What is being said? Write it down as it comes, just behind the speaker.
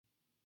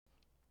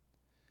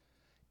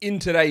In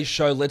today's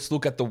show, let's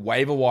look at the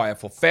waiver wire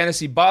for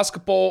fantasy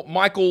basketball.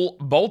 Michael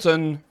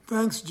Bolton.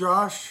 Thanks,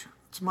 Josh.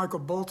 It's Michael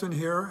Bolton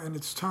here, and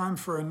it's time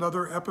for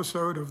another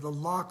episode of the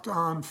Locked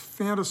On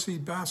Fantasy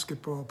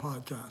Basketball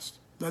Podcast.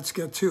 Let's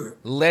get to it.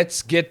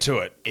 Let's get to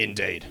it,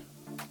 indeed.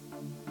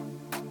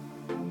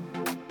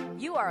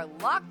 You are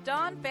Locked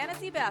On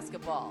Fantasy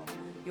Basketball,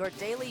 your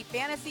daily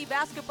fantasy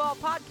basketball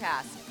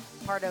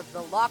podcast, part of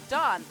the Locked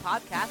On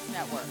Podcast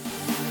Network.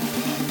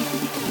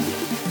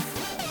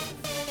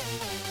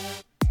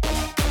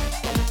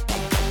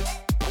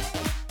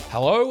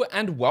 Hello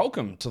and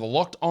welcome to the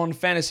Locked On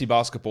Fantasy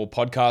Basketball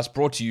Podcast,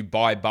 brought to you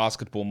by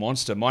Basketball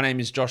Monster. My name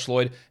is Josh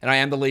Lloyd, and I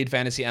am the lead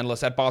fantasy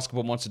analyst at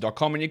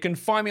basketballmonster.com, and you can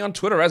find me on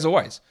Twitter, as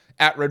always,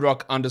 at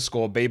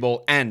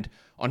redrock_bball, and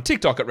on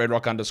TikTok at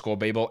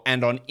redrock_bball,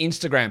 and on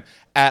Instagram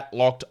at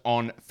Locked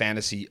On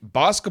Fantasy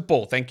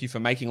Basketball. Thank you for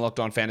making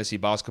Locked On Fantasy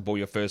Basketball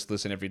your first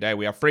listen every day.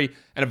 We are free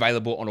and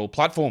available on all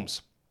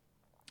platforms.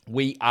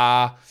 We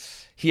are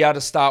here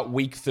to start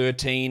week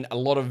 13. A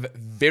lot of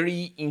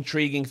very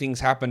intriguing things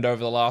happened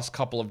over the last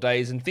couple of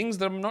days and things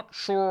that I'm not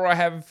sure I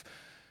have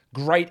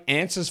great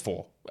answers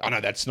for. I know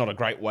that's not a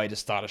great way to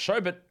start a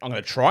show, but I'm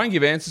going to try and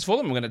give answers for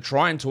them. I'm going to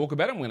try and talk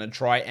about it. I'm going to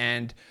try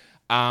and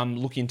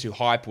look into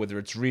hype, whether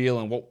it's real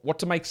and what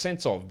to make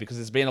sense of, because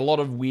there's been a lot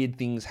of weird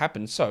things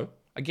happen. So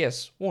I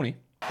guess, Warnie.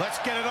 Let's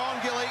get it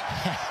on, Gilly.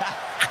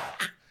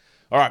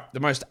 All right, the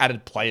most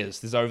added players.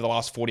 This is over the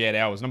last 48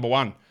 hours. Number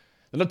one.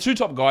 The two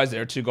top guys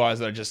there are two guys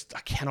that I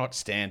cannot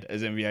stand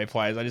as NBA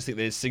players. I just think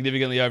they're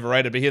significantly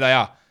overrated, but here they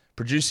are,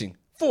 producing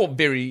for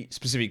very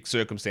specific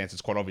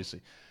circumstances, quite obviously.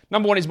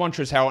 Number one is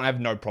Montrezl Harrell, and I have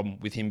no problem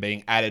with him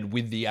being added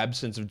with the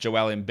absence of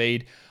Joel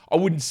Embiid. I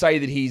wouldn't say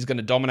that he's going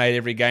to dominate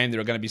every game.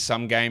 There are going to be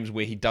some games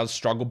where he does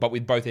struggle, but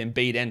with both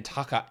Embiid and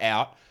Tucker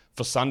out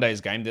for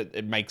Sunday's game, that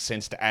it makes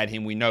sense to add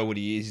him. We know what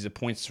he is. He's a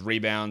points,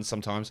 rebounds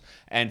sometimes,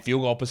 and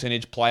field goal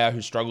percentage player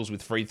who struggles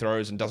with free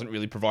throws and doesn't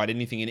really provide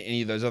anything in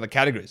any of those other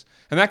categories.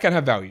 And that can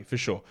have value, for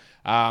sure.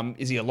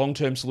 Is he a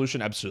long-term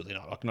solution? Absolutely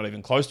not. Like, not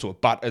even close to it.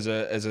 But as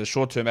a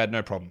short-term add,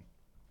 no problem.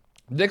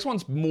 The next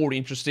one's more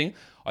interesting,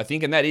 I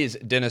think, and that is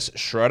Dennis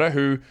Schroeder,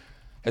 who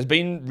has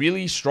been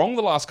really strong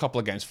the last couple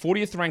of games.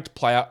 40th ranked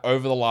player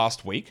over the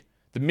last week.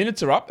 The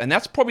minutes are up, and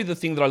that's probably the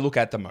thing that I look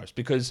at the most,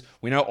 because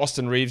we know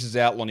Austin Reeves is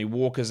out, Lonnie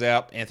Walker's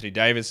out, Anthony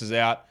Davis is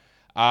out,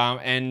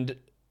 and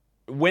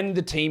when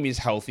the team is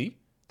healthy,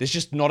 there's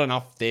just not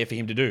enough there for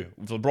him to do.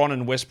 If LeBron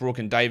and Westbrook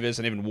and Davis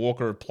and even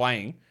Walker are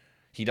playing,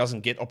 he doesn't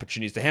get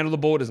opportunities to handle the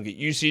ball, doesn't get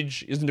usage,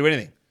 he doesn't do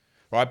anything,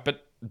 right?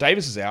 But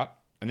Davis is out,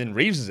 and then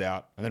Reeves is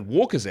out, and then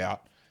Walker's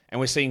out,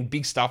 and we're seeing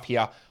big stuff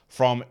here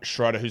from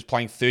Schroeder, who's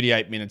playing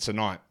 38 minutes a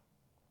night.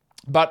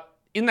 But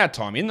in that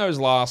time, in those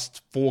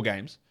last 4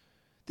 games,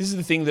 this is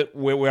the thing that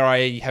where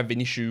I have an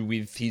issue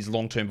with his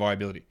long-term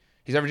viability.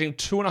 He's averaging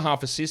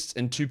 2.5 assists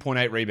and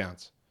 2.8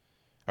 rebounds.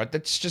 Right?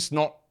 That's just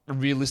not a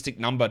realistic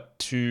number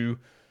to...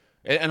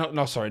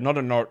 not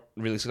a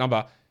realistic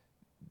number.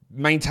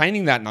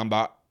 Maintaining that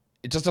number,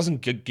 it just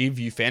doesn't give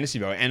you fantasy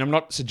value. And I'm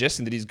not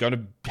suggesting that he's going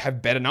to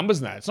have better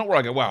numbers than that. It's not where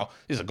I go, wow,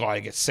 this is a guy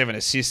who gets 7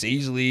 assists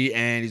easily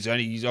and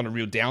he's on a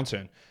real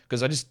downturn.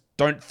 Because I just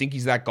don't think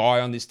he's that guy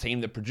on this team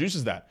that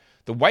produces that.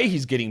 The way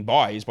he's getting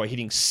by is by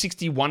hitting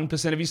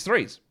 61% of his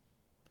threes.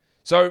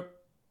 So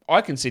I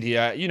can sit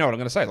here, you know what I'm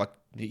going to say, like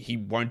he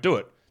won't do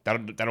it.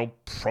 That'll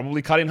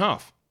probably cut in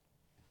half.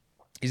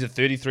 He's a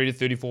 33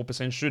 to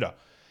 34% shooter.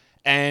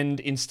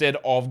 And instead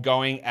of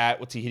going at,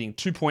 what's he hitting,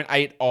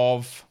 2.8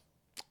 of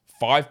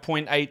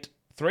 5.8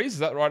 threes, is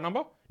that the right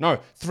number? No,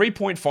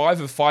 3.5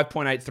 of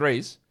 5.8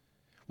 threes.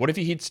 What if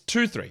he hits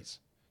 2 threes?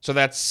 So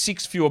that's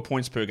 6 fewer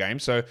points per game.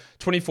 So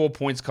 24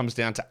 points comes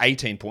down to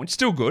 18 points.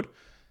 Still good.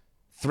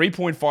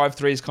 3.5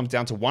 threes comes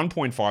down to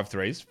 1.5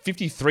 threes.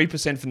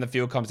 53% from the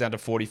field comes down to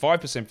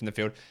 45% from the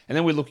field. And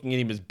then we're looking at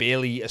him as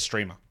barely a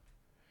streamer.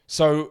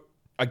 So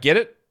I get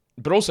it.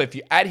 But also, if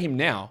you add him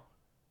now,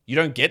 you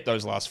don't get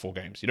those last 4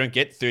 games. You don't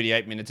get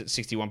 38 minutes at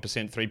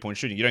 61% three-point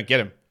shooting. You don't get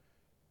him.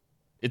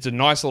 It's a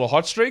nice little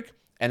hot streak.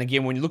 And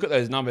again, when you look at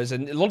those numbers,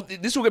 and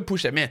this will get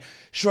pushed out, man,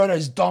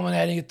 Schroeder's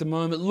dominating at the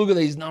moment. Look at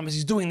these numbers.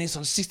 He's doing this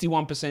on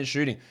 61%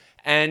 shooting.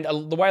 And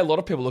the way a lot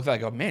of people look at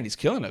that, go, man, he's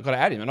killing it. I've got to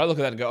add him. And I look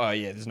at that and go, oh,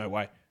 yeah, there's no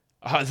way.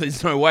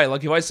 There's no way.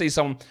 Like, if I see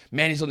someone,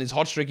 man, he's on this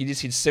hot streak, he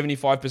just hits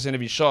 75% of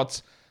his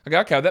shots, I go,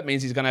 okay, that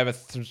means he's going to have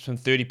some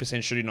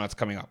 30% shooting nights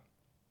coming up.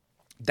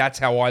 That's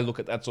how I look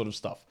at that sort of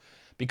stuff.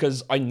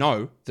 Because I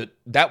know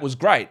that was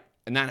great,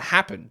 and that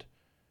happened.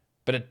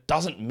 But it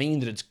doesn't mean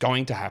that it's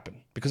going to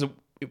happen. Because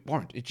it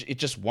won't. It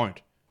just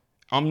won't.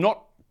 I'm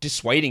not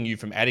dissuading you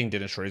from adding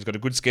Dennis Schroeder. He's got a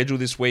good schedule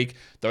this week.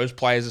 Those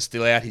players are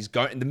still out.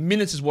 The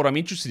minutes is what I'm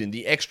interested in,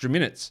 the extra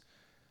minutes.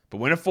 But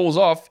when it falls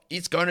off,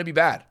 it's going to be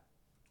bad.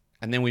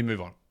 And then we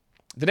move on.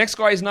 The next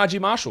guy is Najee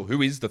Marshall,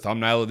 who is the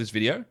thumbnail of this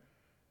video.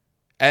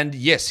 And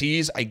yes, he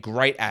is a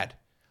great ad.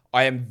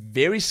 I am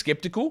very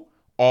skeptical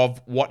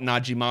of what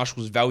Najee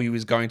Marshall's value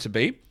is going to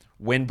be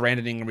when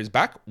Brandon Ingram is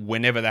back,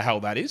 whenever the hell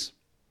that is.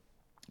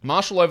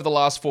 Marshall, over the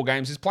last 4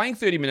 games, is playing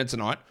 30 minutes a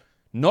night.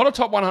 Not a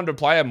top 100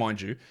 player,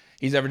 mind you.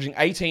 He's averaging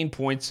 18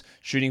 points,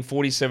 shooting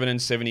 47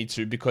 and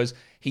 72 because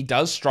he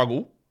does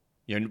struggle.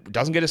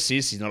 Doesn't get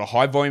assists. He's not a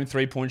high volume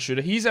 3-point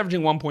shooter. He's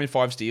averaging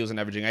 1.5 steals and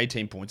averaging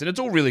 18 points, and it's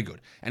all really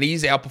good. And he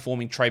is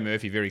outperforming Trey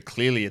Murphy very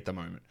clearly at the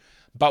moment.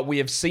 But we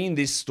have seen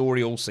this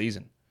story all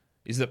season,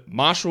 is that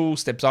Marshall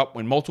steps up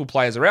when multiple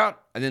players are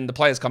out, and then the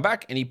players come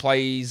back, and he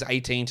plays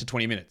 18 to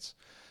 20 minutes.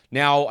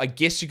 Now, I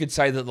guess you could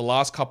say that the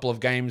last couple of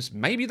games,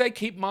 maybe they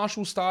keep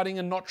Marshall starting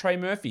and not Trey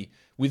Murphy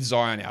with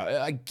Zion out.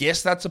 I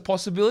guess that's a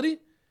possibility.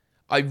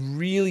 I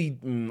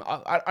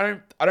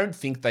don't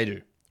think they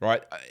do,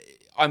 right?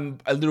 I'm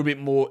a little bit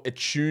more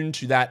attuned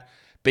to that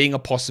being a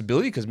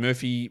possibility because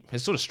Murphy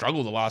has sort of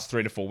struggled the last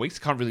 3 to 4 weeks.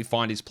 Can't really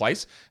find his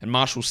place, and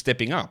Marshall's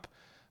stepping up.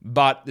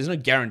 But there's no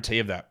guarantee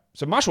of that.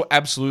 So Marshall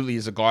absolutely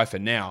is a guy for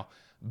now,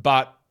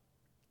 but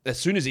as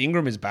soon as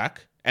Ingram is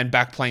back and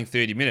back playing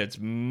 30 minutes,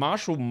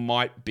 Marshall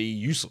might be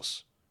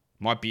useless.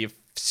 Might be a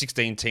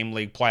 16-team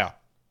league player.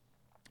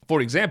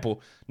 For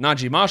example,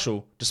 Najee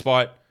Marshall,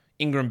 despite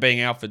Ingram being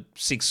out for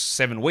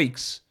 6-7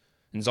 weeks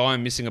and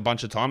Zion missing a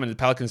bunch of time and the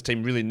Pelicans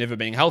team really never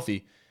being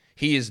healthy,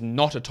 he is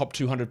not a top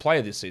 200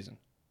 player this season.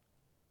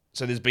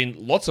 So there's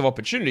been lots of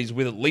opportunities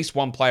with at least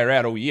one player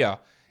out all year,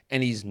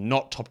 and he's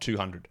not top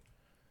 200.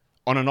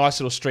 On a nice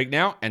little streak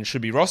now and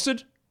should be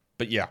rostered,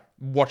 but yeah,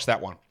 watch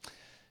that one.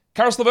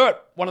 Karis LeVert,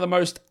 one of the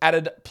most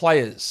added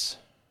players.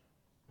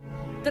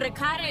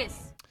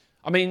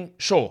 I mean,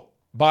 sure,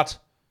 but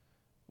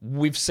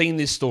we've seen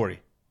this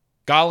story.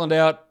 Garland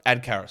out,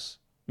 add Karis.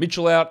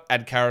 Mitchell out,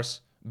 add Karis.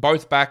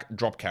 Both back,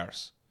 drop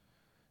Karis.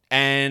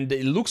 And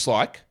it looks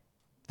like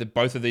that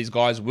both of these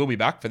guys will be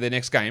back for their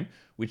next game,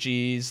 which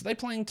is, are they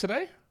playing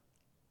today?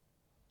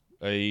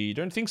 I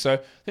don't think so. I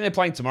think they're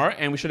playing tomorrow,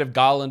 and we should have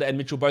Garland and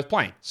Mitchell both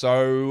playing.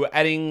 So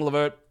adding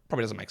LeVert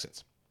probably doesn't make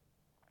sense.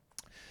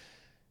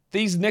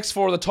 These next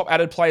 4 are the top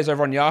added players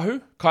over on Yahoo.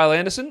 Kyle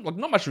Anderson,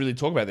 not much really to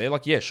talk about there.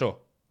 Yeah, sure.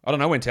 I don't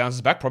know when Towns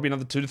is back. Probably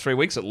another 2 to 3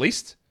 weeks at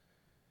least.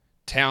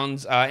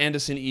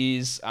 Anderson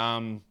is,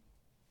 worth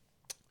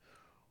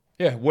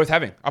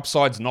having.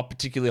 Upside's not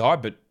particularly high,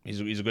 but he's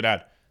a good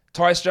add.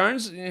 Tyus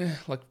Jones,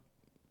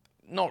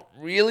 not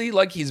really.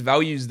 His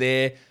value's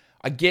there.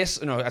 I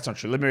guess, no, that's not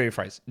true. Let me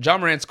rephrase. Ja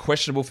Morant's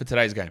questionable for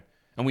today's game.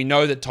 And we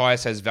know that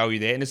Tyus has value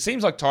there. And it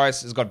seems like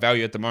Tyus has got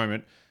value at the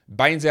moment.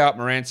 Bane's out,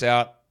 Morant's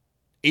out.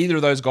 Either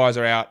of those guys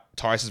are out,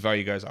 Tyus'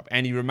 value goes up.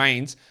 And he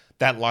remains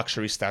that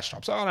luxury stash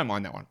top. So I don't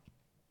mind that one.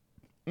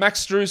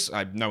 Max Strus, I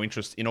have no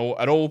interest at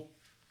all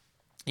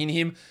in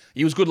him.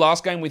 He was good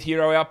last game with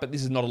Hero out, but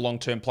this is not a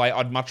long-term play.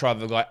 I'd much rather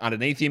the guy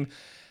underneath him.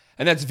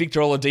 And that's Victor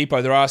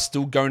Oladipo. There are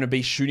still going to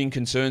be shooting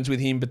concerns with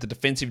him, but the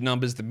defensive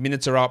numbers, the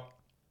minutes are up.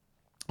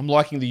 I'm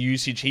liking the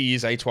usage. He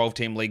is a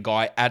 12-team league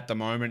guy at the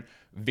moment,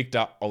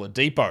 Victor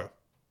Oladipo.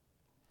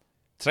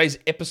 Today's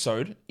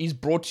episode is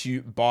brought to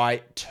you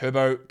by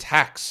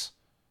TurboTax.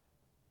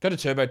 Go to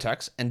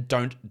TurboTax and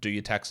don't do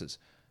your taxes.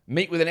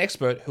 Meet with an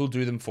expert who'll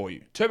do them for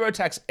you.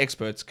 TurboTax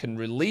experts can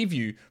relieve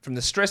you from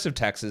the stress of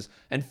taxes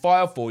and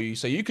file for you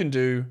so you can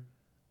do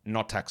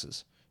not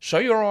taxes. Show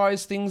your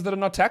eyes things that are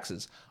not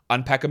taxes.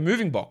 Unpack a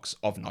moving box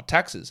of not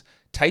taxes.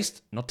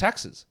 Taste not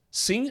taxes.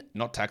 Sing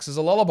not taxes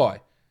a lullaby.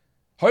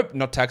 Hope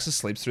not taxes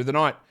sleeps through the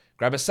night.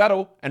 Grab a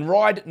saddle and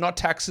ride not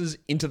taxes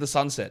into the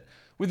sunset.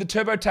 With the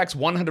TurboTax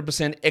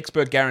 100%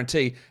 expert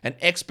guarantee, an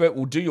expert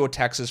will do your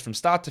taxes from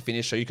start to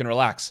finish so you can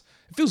relax.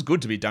 It feels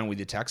good to be done with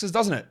your taxes,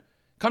 doesn't it?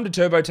 Come to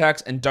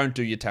TurboTax and don't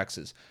do your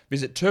taxes.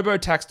 Visit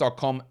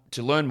TurboTax.com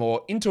to learn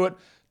more. Intuit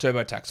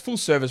TurboTax, full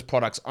service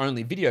products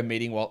only, video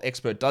meeting while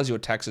expert does your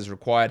taxes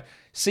required.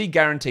 See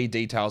guarantee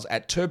details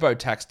at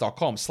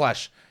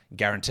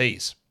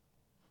TurboTax.com/guarantees.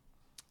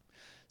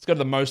 Let's go to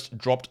the most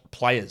dropped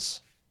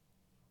players.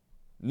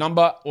 The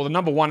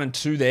number 1 and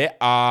 2 there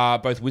are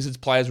both Wizards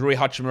players, Rui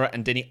Hachimura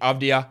and Deni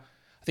Avdija.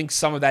 I think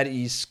some of that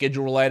is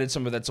schedule related.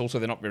 Some of that's also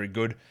they're not very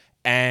good.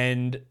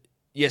 And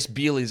yes,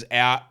 Beal is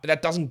out, but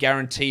that doesn't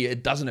guarantee,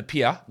 it doesn't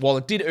appear. While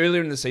it did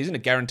earlier in the season,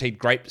 it guaranteed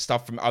great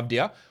stuff from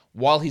Avdija.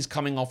 While he's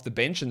coming off the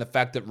bench and the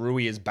fact that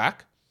Rui is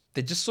back,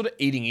 they're just sort of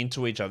eating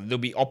into each other. There'll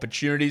be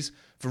opportunities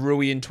for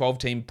Rui in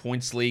 12-team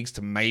points leagues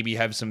to maybe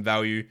have some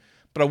value,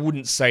 but I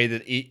wouldn't say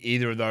that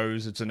either of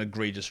those, it's an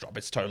egregious drop.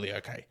 It's totally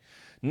okay.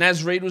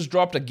 Naz Reid was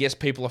dropped. I guess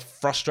people are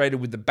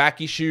frustrated with the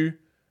back issue.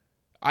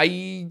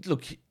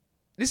 Look,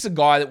 this is a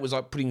guy that was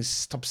putting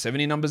his top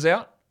 70 numbers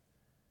out.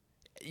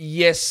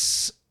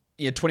 Yes,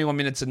 21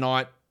 minutes a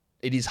night.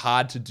 It is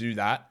hard to do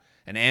that.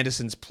 And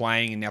Anderson's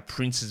playing, and now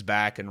Prince is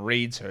back, and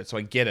Reed's hurt, so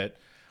I get it.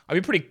 I'd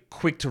be pretty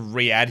quick to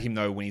re-add him,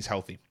 though, when he's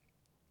healthy.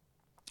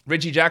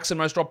 Reggie Jackson,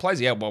 most dropped players.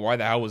 Yeah, well, why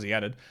the hell was he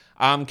added?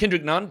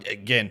 Kendrick Nunn,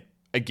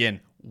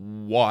 again,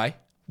 why?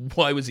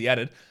 Why was he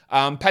added?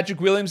 Patrick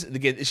Williams,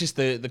 again, it's just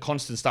the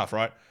constant stuff,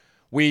 right?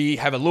 We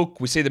have a look,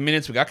 we see the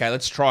minutes, we go, okay,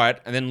 let's try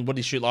it. And then what did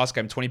he shoot last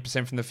game?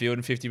 20% from the field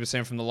and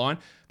 50% from the line?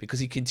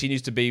 Because he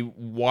continues to be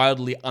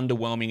wildly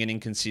underwhelming and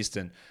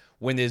inconsistent.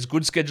 When there's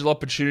good schedule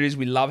opportunities,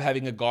 we love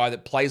having a guy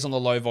that plays on the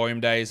low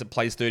volume days, that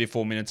plays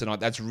 34 minutes a night.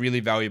 That's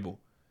really valuable.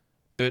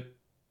 But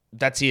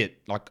that's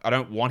it. I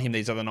don't want him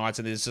these other nights,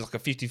 and there's just a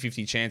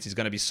 50-50 chance he's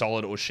going to be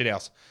solid or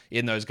shithouse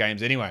in those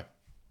games anyway.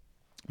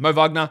 Mo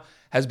Wagner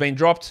has been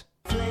dropped.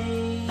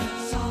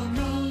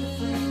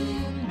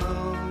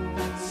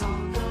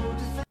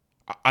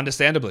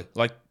 Understandably.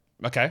 Like,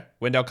 okay,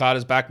 Wendell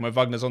Carter's back. Mo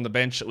Wagner's on the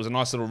bench. It was a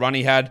nice little run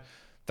he had.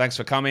 Thanks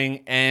for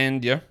coming.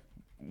 And, yeah,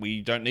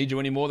 we don't need you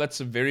anymore.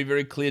 That's a very,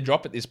 very clear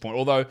drop at this point.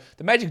 Although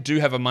the Magic do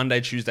have a Monday,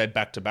 Tuesday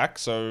back-to-back.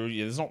 So,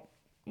 yeah, there's not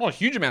a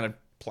huge amount of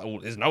play. Well,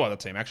 there's no other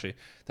team, actually,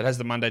 that has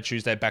the Monday,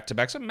 Tuesday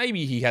back-to-back. So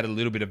maybe he had a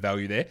little bit of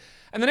value there.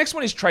 And the next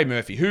one is Trey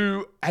Murphy,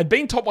 who had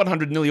been top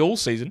 100 nearly all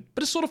season,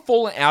 but has sort of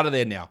fallen out of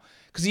there now.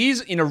 Because he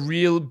is in a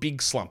real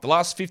big slump. The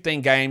last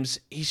 15 games,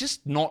 he's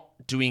just not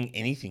doing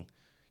anything.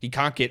 He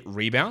can't get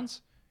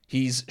rebounds.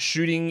 His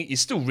shooting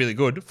is still really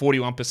good,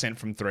 41%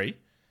 from three.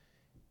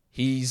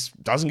 He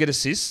doesn't get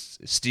assists.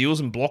 Steals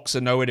and blocks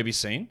are nowhere to be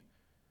seen.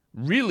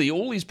 Really,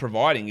 all he's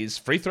providing is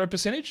free throw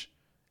percentage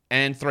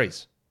and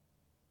threes.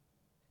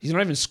 He's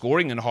not even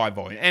scoring in high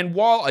volume. And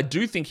while I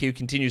do think he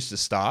continues to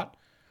start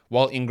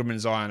while Ingram and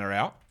Zion are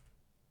out,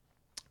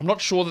 I'm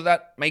not sure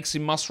that makes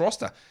him must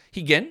roster.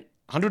 He, again,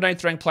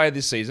 108th ranked player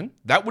this season.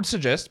 That would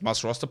suggest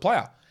must roster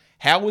player.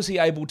 How was he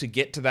able to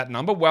get to that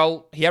number?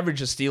 Well, he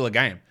averaged a steal a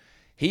game.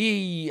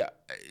 He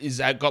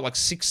got like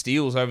 6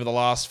 steals over the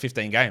last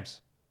 15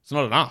 games. It's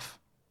not enough.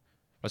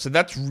 So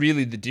that's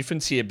really the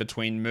difference here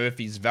between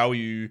Murphy's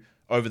value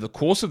over the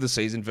course of the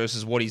season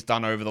versus what he's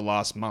done over the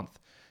last month.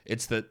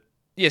 It's that,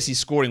 yes, he's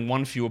scoring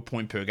 1 fewer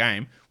point per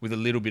game with a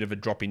little bit of a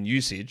drop in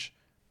usage,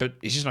 but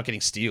he's just not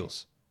getting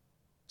steals.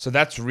 So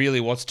that's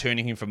really what's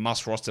turning him from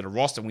must roster to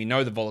roster. We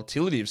know the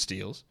volatility of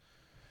steals.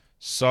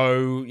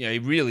 So,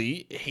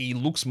 he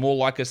looks more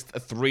like a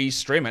 3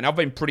 streamer. And I've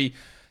been pretty,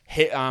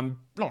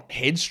 not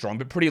headstrong,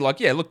 but pretty like,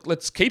 yeah, look,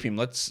 let's keep him.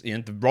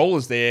 The role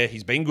is there.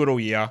 He's been good all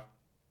year.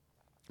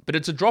 But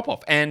it's a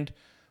drop-off. And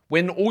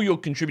when all you're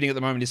contributing at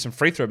the moment is some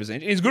free throw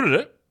percentage, he's good at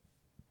it,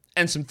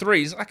 and some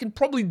threes, I can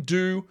probably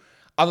do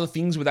other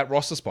things with that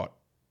roster spot.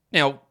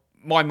 Now,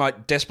 I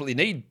might desperately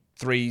need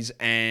threes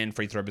and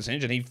free throw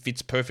percentage, and he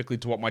fits perfectly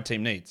to what my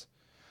team needs.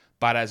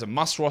 But as a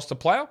must-roster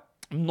player,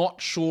 I'm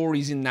not sure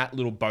he's in that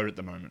little boat at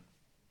the moment.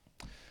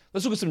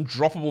 Let's look at some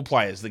droppable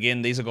players.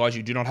 Again, these are guys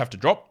you do not have to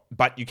drop,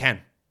 but you can.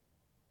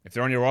 If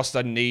they're on your roster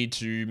and need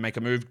to make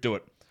a move, do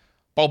it.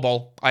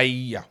 Bol.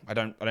 I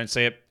don't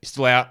see it. He's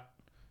still out.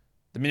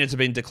 The minutes have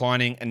been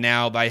declining, and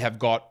now they have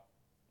got.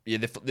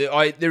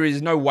 There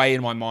is no way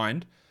in my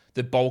mind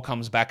that Bol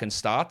comes back and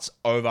starts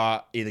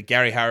over either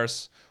Gary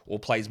Harris or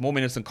plays more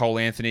minutes than Cole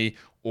Anthony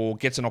or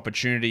gets an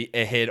opportunity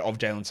ahead of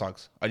Jalen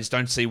Suggs. I just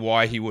don't see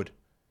why he would.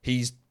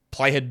 His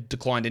play had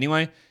declined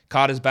anyway.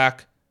 Carter's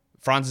back.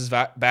 Franz is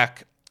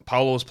back.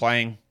 Paolo's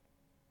playing.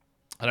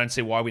 I don't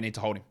see why we need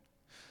to hold him.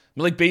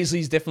 Malik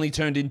Beasley's definitely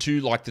turned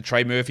into like the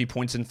Trey Murphy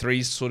points and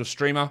threes sort of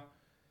streamer.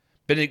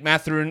 Benedict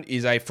Mathurin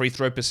is a free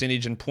throw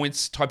percentage and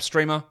points type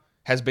streamer.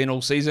 Has been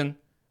all season.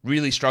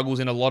 Really struggles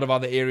in a lot of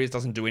other areas.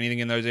 Doesn't do anything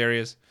in those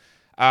areas.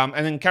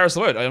 And then Karis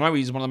LeVert. I know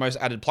he's one of the most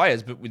added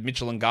players, but with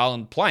Mitchell and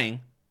Garland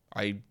playing,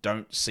 I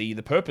don't see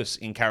the purpose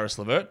in Karis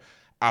LeVert,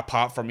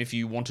 apart from if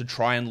you want to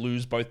try and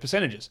lose both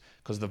percentages,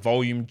 because the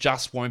volume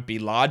just won't be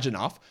large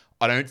enough,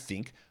 I don't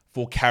think,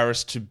 for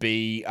Karis to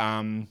be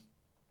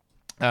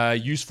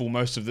useful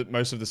most of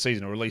the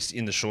season, or at least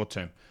in the short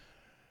term.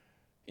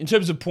 In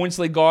terms of points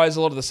league guys,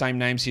 a lot of the same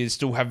names here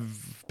still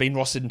have been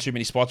rostered in too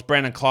many spots.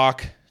 Brandon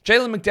Clark.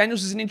 Jalen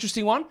McDaniels is an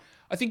interesting one.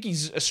 I think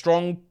he's a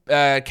strong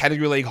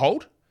category league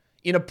hold.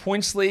 In a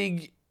points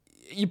league,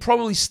 you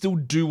probably still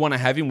do want to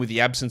have him with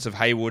the absence of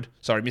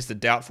Mr.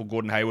 Doubtful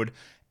Gordon Hayward,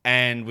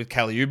 and with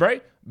Kelly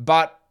Oubre.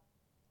 But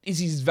is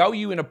his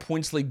value in a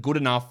points league good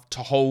enough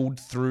to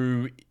hold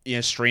through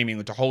streaming,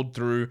 or to hold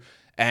through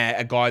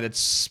a guy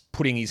that's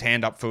putting his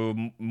hand up for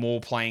more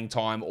playing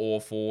time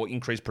or for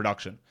increased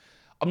production?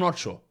 I'm not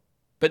sure.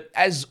 But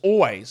as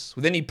always,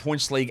 with any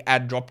points league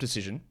add drop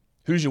decision,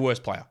 who's your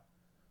worst player?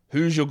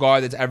 Who's your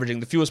guy that's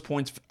averaging the fewest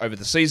points over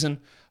the season,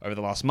 over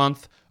the last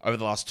month, over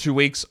the last 2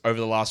 weeks, over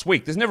the last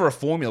week? There's never a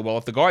formula. Well,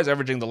 if the guy's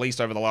averaging the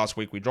least over the last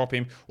week, we drop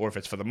him, or if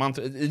it's for the month.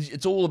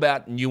 It's all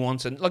about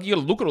nuance, and you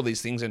got to look at all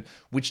these things and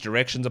which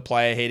directions a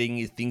player heading,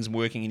 is things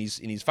working in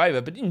his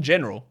favor. But in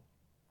general,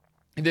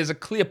 if there's a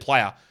clear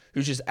player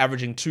who's just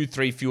averaging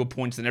 2-3 fewer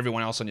points than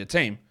everyone else on your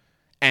team,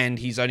 and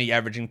he's only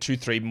averaging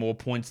 2-3 more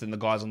points than the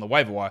guys on the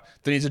waiver wire,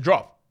 then he's a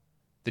drop.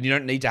 Then you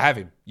don't need to have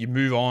him. You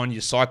move on, you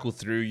cycle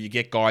through, you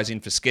get guys in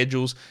for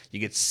schedules,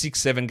 you get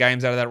 6-7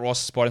 games out of that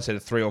roster spot instead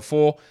of 3 or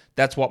 4.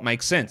 That's what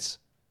makes sense.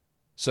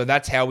 So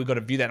that's how we got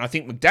to view that. And I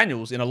think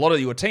McDaniels, in a lot of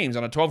your teams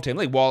on a 12-team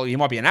league, while he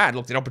might be an ad,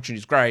 look, the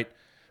opportunity's great,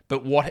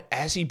 but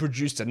has he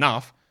produced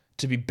enough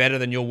to be better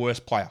than your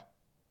worst player?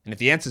 And if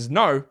the answer is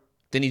no,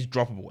 then he's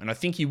droppable. And I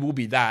think he will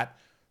be that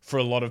for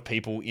a lot of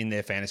people in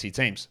their fantasy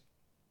teams.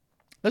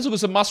 Let's look at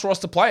some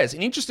must-roster players.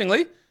 And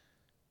interestingly,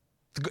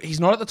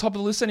 he's not at the top of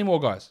the list anymore,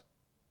 guys.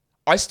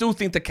 I still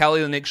think that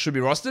Kelly Olynyk should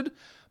be rostered,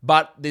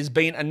 but there's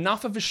been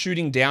enough of a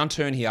shooting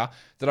downturn here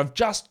that I've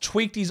just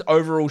tweaked his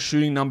overall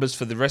shooting numbers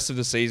for the rest of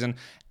the season,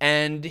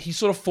 and he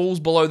sort of falls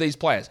below these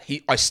players.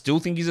 I still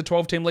think he's a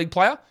 12-team league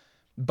player,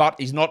 but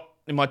he's not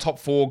in my top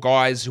 4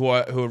 guys who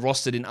are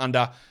rostered in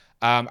under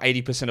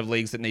 80% of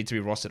leagues that need to be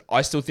rostered.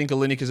 I still think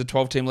Olynyk is a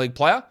 12-team league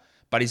player,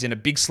 but he's in a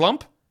big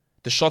slump.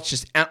 The shots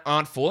just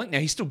aren't falling. Now,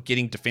 he's still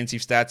getting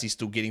defensive stats. He's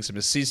still getting some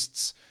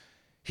assists.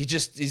 He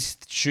just is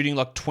shooting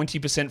like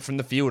 20% from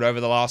the field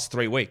over the last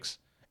 3 weeks.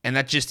 And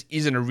that just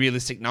isn't a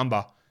realistic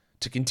number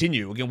to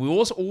continue. Again, we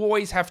also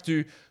always have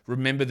to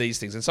remember these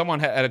things. And someone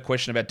had a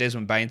question about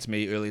Desmond Bane to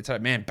me earlier today.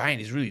 Man, Bane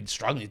is really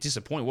struggling. He's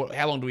disappointing.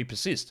 How long do we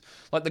persist?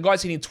 Like, the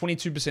guy's hitting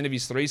 22% of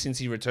his threes since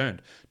he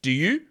returned. Do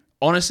you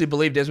honestly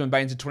believe Desmond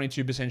Bane's a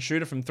 22%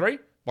 shooter from three?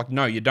 Like,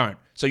 no, you don't.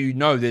 So you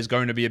know there's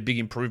going to be a big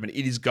improvement.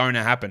 It is going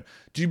to happen.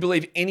 Do you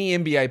believe any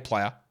NBA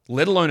player,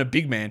 let alone a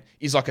big man,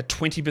 is like a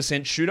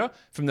 20% shooter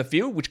from the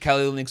field, which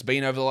Kelly Olynyk's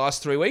been over the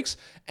last 3 weeks?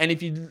 And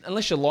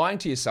unless you're lying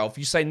to yourself,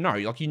 you say no.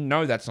 Like, you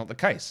know that's not the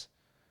case.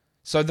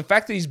 So the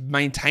fact that he's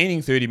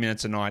maintaining 30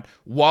 minutes a night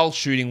while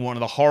shooting one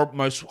of the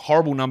most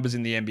horrible numbers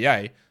in the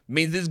NBA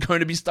means there's going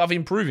to be stuff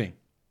improving.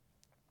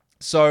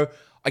 So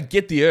I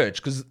get the urge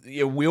because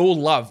we all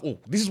love,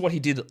 this is what he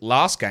did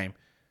last game.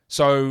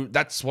 So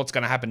that's what's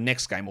going to happen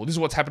next game. Or this is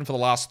what's happened for the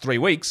last 3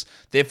 weeks.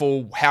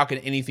 Therefore, how can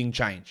anything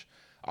change?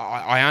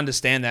 I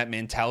understand that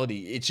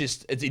mentality. It's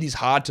just, it is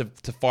hard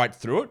to fight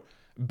through it,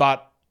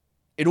 but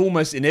it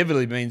almost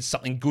inevitably means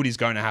something good is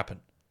going to happen.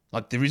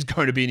 Like, there is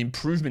going to be an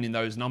improvement in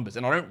those numbers.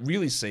 And I don't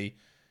really see,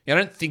 I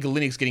don't think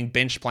Olynyk's getting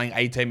benched playing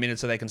 18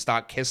 minutes so they can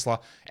start Kessler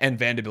and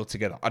Vanderbilt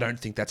together. I don't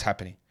think that's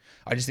happening.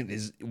 I just think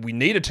we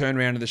need a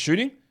turnaround in the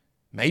shooting.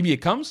 Maybe it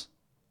comes.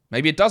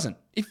 Maybe it doesn't.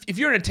 If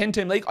you're in a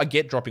 10-team league, I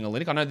get dropping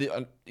Olynyk. I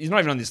know he's not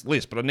even on this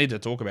list, but I need to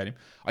talk about him.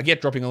 I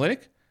get dropping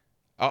Olynyk.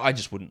 I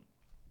just wouldn't.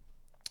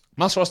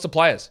 Must roster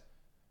players.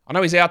 I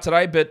know he's out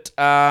today, but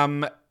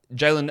Jalen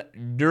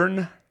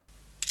Duren,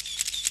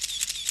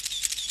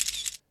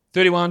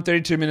 31,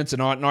 32 minutes a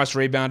night, nice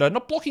rebounder.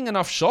 Not blocking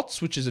enough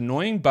shots, which is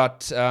annoying,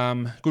 but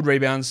good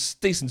rebounds,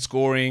 decent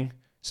scoring.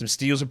 Some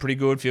steals are pretty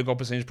good. Field goal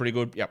percentage pretty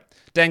good. Yep.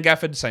 Dan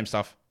Gafford, same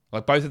stuff.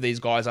 Like, both of these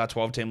guys are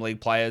 12-team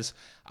league players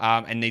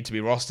and need to be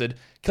rostered.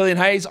 Killian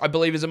Hayes, I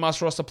believe, is a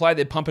must-roster player.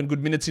 They're pumping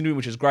good minutes into him,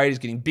 which is great. He's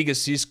getting big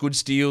assists, good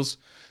steals.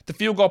 The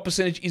field goal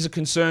percentage is a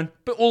concern,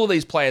 but all of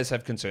these players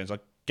have concerns. Like,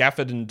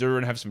 Gafford and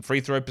Duren have some free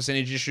throw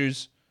percentage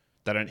issues.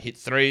 They don't hit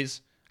threes.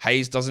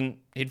 Hayes doesn't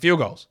hit field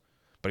goals.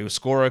 But he'll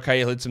score okay.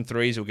 He'll hit some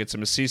threes. He'll get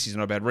some assists. He's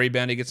not a bad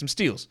rebounder. He'll get some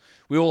steals.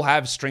 We all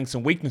have strengths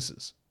and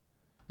weaknesses.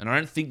 And I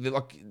don't think that,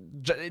 like,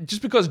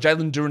 just because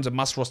Jalen Duren's a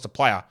must-roster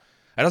player,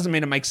 that doesn't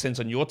mean it makes sense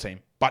on your team.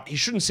 But he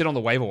shouldn't sit on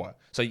the waiver wire.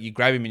 So you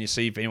grab him and you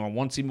see if anyone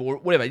wants him or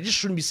whatever. He just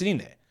shouldn't be sitting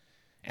there.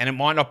 And it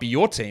might not be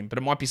your team, but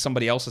it might be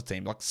somebody else's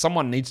team. Like,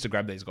 someone needs to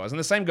grab these guys. And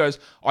the same goes,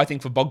 I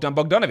think, for Bogdan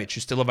Bogdanovic,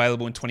 who's still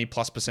available in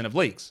 20+% of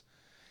leagues.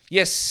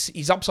 Yes,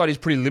 his upside is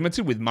pretty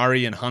limited with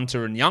Murray and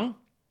Hunter and Young.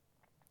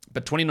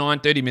 But 29,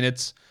 30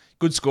 minutes,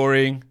 good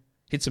scoring,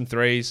 hit some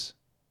threes.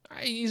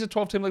 He's a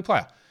 12-team league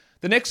player.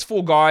 The next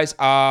 4 guys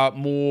are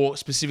more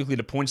specifically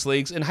to points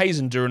leagues, and Hayes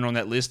and Duren on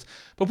that list.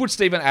 But put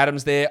Steven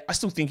Adams there. I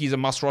still think he's a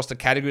must-roster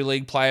category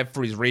league player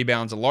for his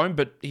rebounds alone,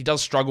 but he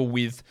does struggle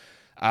with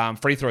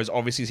free throws.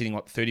 Obviously, he's hitting,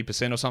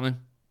 30% or something.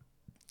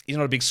 He's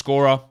not a big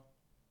scorer,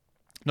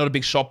 not a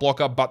big shot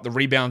blocker, but the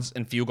rebounds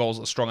and field goals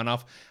are strong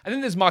enough. And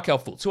then there's Markelle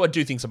Fultz, who I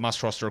do think is a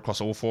must-roster across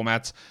all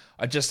formats.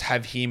 I just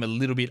have him a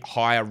little bit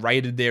higher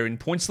rated there in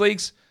points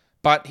leagues.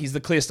 But he's the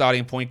clear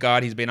starting point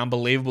guard. He's been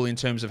unbelievable in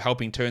terms of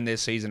helping turn their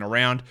season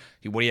around.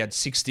 He had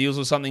 6 steals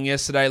or something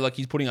yesterday. Like,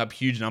 he's putting up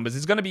huge numbers.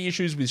 There's going to be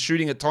issues with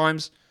shooting at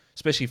times,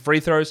 especially free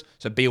throws,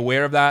 so be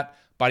aware of that.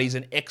 But he's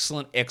an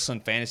excellent,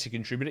 excellent fantasy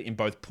contributor in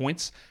both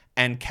points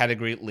and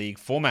category league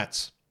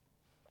formats.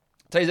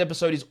 Today's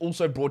episode is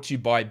also brought to you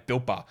by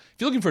Built Bar.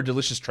 If you're looking for a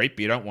delicious treat,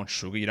 but you don't want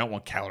sugar, you don't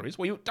want calories,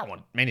 well, you don't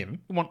want many of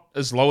them. You want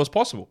as low as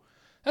possible.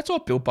 That's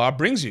what Built Bar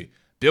brings you.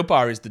 Built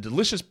Bar is the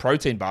delicious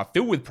protein bar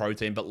filled with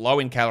protein, but low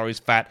in calories,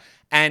 fat,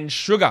 and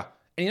sugar.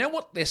 And you know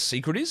what their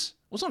secret is?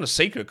 Well, it's not a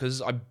secret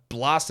because I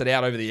blast it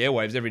out over the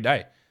airwaves every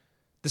day.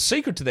 The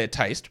secret to their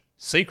taste,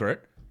 is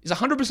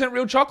 100%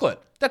 real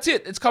chocolate. That's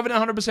it. It's covered in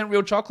 100%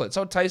 real chocolate,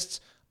 so it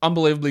tastes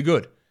unbelievably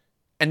good.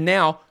 And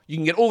now you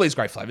can get all these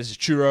great flavors. It's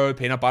churro,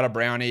 peanut butter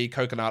brownie,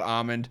 coconut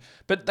almond,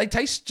 but they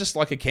taste just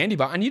like a candy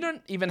bar. And you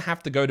don't even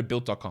have to go to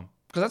Built.com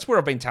because that's where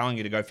I've been telling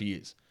you to go for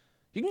years.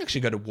 You can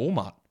actually go to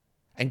Walmart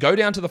and go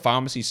down to the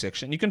pharmacy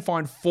section. You can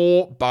find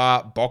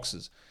 4-bar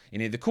boxes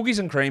in either cookies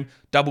and cream,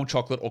 double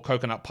chocolate, or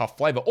coconut puff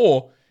flavor.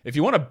 Or if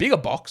you want a bigger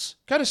box,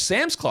 go to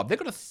Sam's Club. They've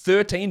got a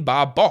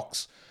 13-bar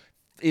box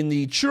in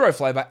the churro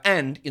flavor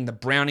and in the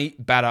brownie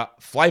batter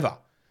flavor.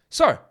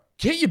 So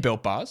get your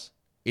Built Bars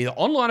either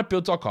online at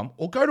Built.com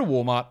or go to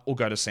Walmart or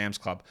go to Sam's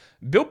Club.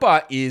 Built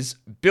Bar is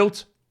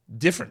built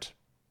different.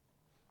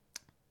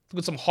 Look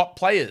at some hot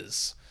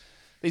players.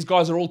 These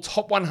guys are all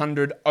top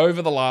 100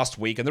 over the last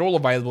week, and they're all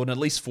available in at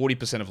least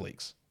 40% of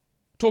leagues.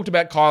 Talked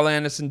about Kyle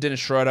Anderson,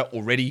 Dennis Schroeder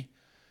already.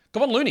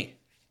 Kevon Looney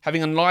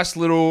having a nice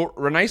little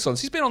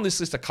renaissance. He's been on this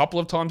list a couple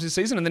of times this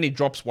season, and then he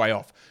drops way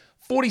off.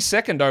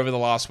 42nd over the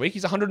last week.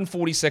 He's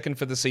 142nd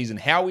for the season.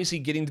 How is he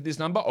getting to this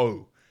number?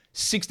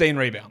 16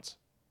 rebounds.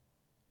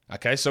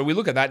 Okay, so we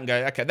look at that and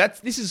go, okay,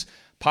 this is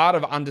part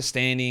of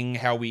understanding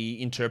how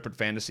we interpret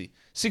fantasy.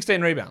 16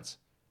 rebounds.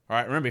 All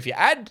right, remember, if you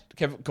add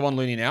Kevon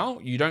Looney now,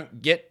 you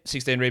don't get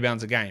 16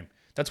 rebounds a game.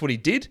 That's what he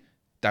did.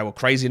 They were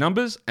crazy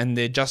numbers, and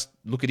they're just,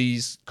 look at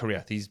his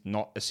career. He's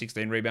not a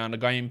 16 rebound a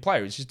game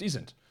player. He just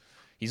isn't.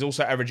 He's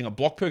also averaging a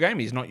block per game.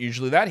 He's not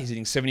usually that. He's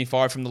hitting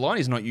 75 from the line.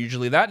 He's not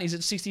usually that. And he's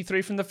at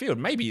 63 from the field.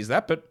 Maybe he's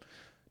that, but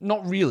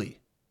not really.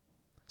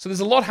 So there's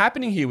a lot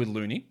happening here with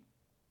Looney.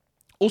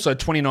 Also,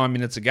 29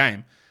 minutes a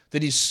game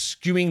that is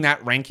skewing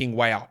that ranking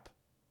way up.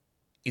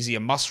 Is he a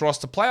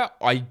must-roster player?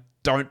 I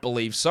don't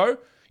believe so.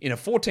 In a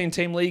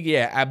 14-team league,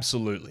 yeah,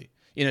 absolutely.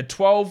 In a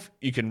 12,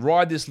 you can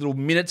ride this little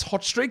minutes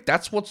hot streak.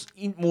 That's what's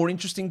more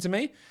interesting to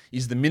me,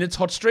 is the minutes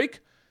hot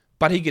streak.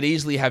 But he could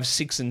easily have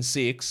 6 and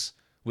 6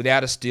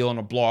 without a steal and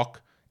a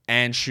block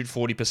and shoot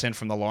 40%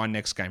 from the line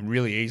next game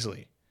really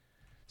easily.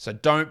 So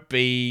don't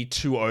be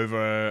too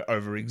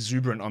over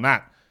exuberant on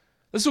that.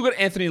 Let's look at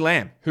Anthony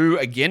Lamb, who,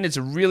 again, is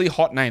a really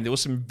hot name. There were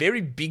some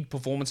very big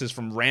performances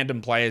from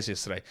random players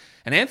yesterday.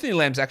 And Anthony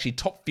Lamb's actually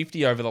top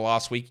 50 over the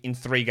last week in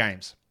 3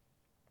 games.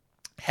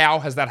 How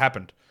has that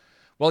happened?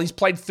 Well, he's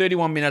played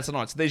 31 minutes a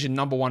night, so there's your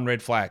number one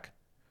red flag.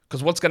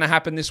 Because what's going to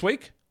happen this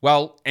week?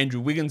 Well, Andrew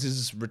Wiggins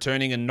is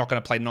returning and not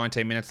going to play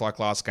 19 minutes like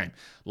last game.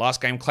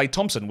 Last game, Klay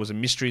Thompson was a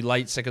mystery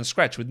late second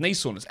scratch with knee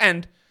soreness.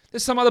 And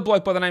there's some other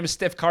bloke by the name of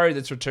Steph Curry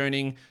that's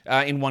returning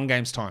in 1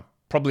 game's time,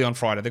 probably on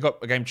Friday. They've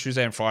got a game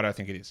Tuesday and Friday, I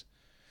think it is.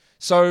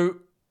 So,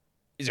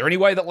 is there any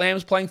way that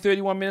Lamb's playing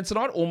 31 minutes a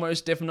night?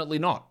 Almost definitely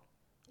not.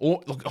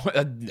 Or look,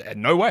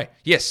 no way.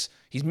 Yes,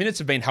 his minutes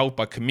have been helped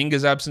by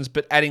Kuminga's absence,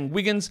 but adding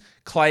Wiggins,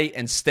 Klay,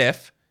 and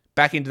Steph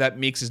back into that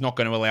mix is not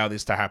going to allow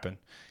this to happen.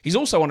 He's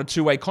also on a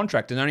 2-way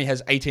contract and only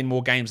has 18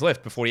 more games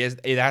left before he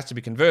either has to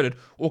be converted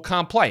or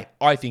can't play.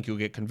 I think he'll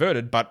get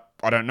converted, but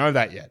I don't know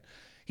that yet.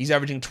 He's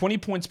averaging 20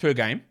 points per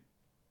game.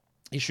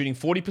 He's shooting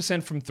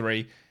 40% from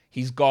 3.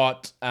 He's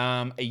got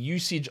a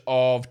usage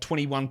of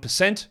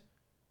 21%.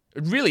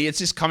 Really, it's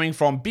just coming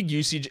from big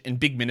usage and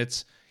big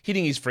minutes,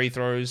 hitting his free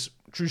throws,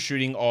 true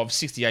shooting of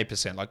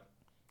 68%. Like,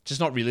 just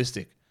not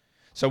realistic.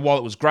 So while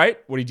it was great,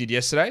 what he did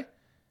yesterday,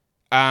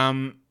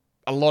 a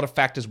lot of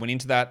factors went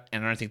into that,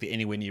 and I don't think they're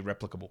anywhere near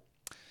replicable.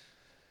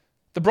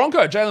 The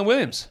Bronco, Jalen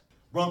Williams.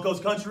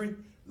 Broncos country,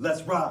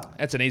 let's ride.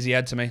 That's an easy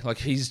add to me. Like,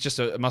 he's just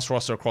a must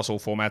roster across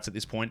all formats at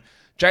this point.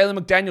 Jalen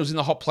McDaniels in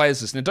the hot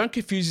players list. Now, don't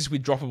confuse this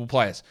with droppable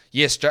players.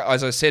 Yes,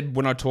 as I said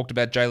when I talked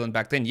about Jalen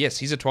back then, yes,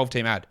 he's a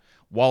 12-team ad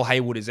while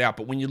Hayward is out.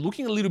 But when you're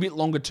looking a little bit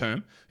longer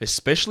term,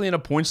 especially in a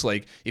points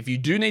league, if you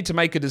do need to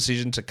make a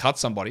decision to cut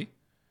somebody,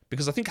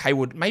 because I think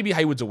maybe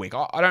Hayward's a week.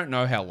 I don't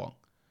know how long.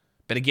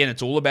 But again,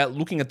 it's all about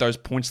looking at those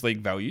points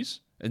league values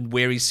and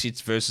where he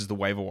sits versus the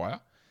waiver wire.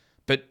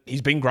 But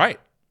he's been great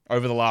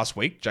over the last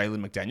week,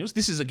 Jalen McDaniels.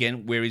 This is,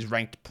 again, where he's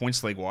ranked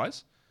points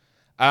league-wise.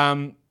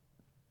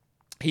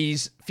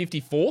 He's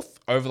 54th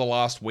over the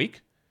last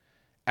week,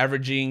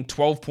 averaging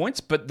 12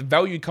 points, but the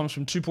value comes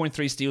from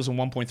 2.3 steals and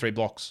 1.3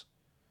 blocks.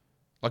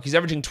 Like, he's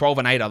averaging 12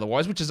 and 8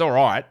 otherwise, which is all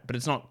right, but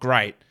it's not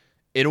great.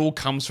 It all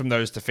comes from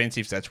those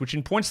defensive stats, which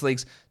in points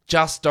leagues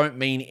just don't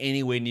mean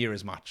anywhere near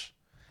as much.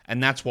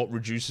 And that's what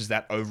reduces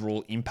that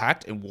overall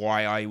impact and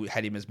why I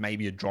had him as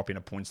maybe a drop in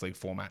a points league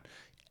format,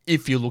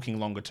 if you're looking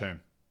longer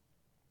term.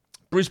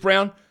 Bruce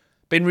Brown,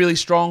 been really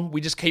strong.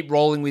 We just keep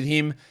rolling with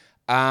him.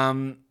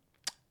 If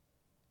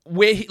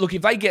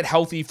they get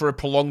healthy for a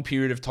prolonged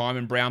period of time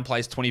and Brown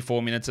plays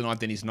 24 minutes a night,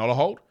 then he's not a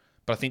hold.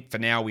 But I think for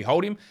now we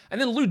hold him. And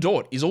then Lou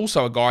Dort is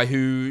also a guy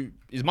who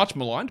is much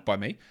maligned by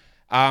me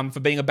for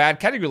being a bad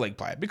category league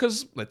player.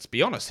 Because, let's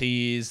be honest,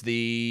 he is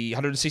the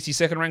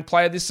 162nd ranked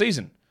player this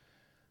season.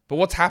 But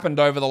what's happened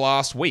over the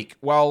last week?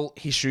 Well,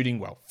 he's shooting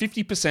well.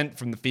 50%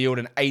 from the field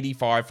and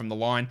 85% from the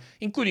line,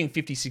 including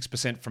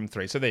 56% from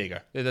 3. So there you go.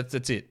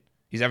 That's it.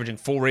 He's averaging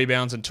 4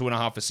 rebounds and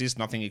 2.5 assists.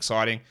 Nothing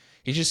exciting.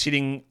 He's just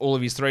hitting all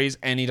of his threes,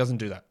 and he doesn't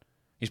do that.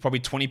 He's probably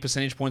 20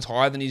 percentage points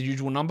higher than his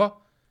usual number.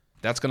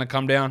 That's going to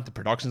come down. The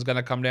production's going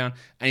to come down.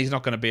 And he's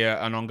not going to be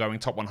an ongoing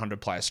top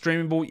 100 player.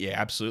 Streamable? Yeah,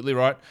 absolutely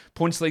right.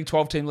 Points league,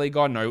 12-team league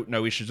guy?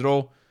 No issues at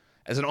all.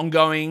 As an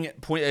ongoing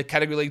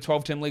category league,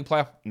 12-team league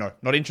player? No,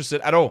 not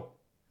interested at all.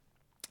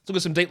 Let's look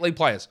at some deep league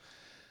players.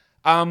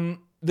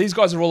 These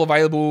guys are all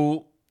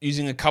available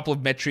using a couple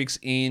of metrics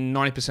in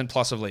 90%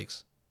 plus of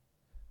leagues.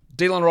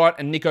 Delon Wright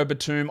and Nico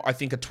Batum, I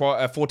think, are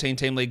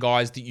 14-team league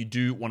guys that you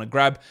do want to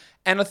grab.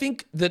 And I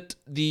think that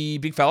the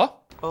big fella...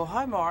 Oh,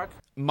 hi, Mark.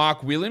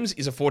 Mark Williams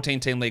is a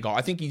 14-team league guy.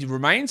 I think he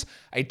remains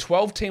a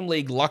 12-team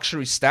league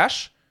luxury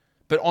stash,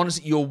 but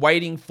honestly, you're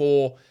waiting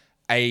for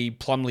a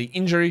Plumlee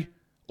injury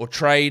or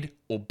trade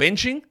or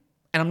benching,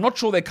 and I'm not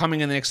sure they're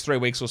coming in the next 3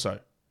 weeks or so.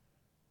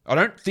 I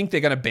don't think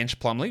they're going to bench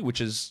Plumlee,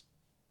 which is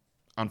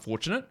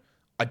unfortunate.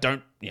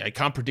 You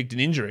can't predict an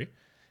injury,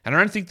 and I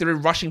don't think they're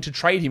rushing to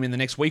trade him in the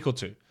next week or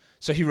two.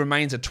 So he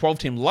remains a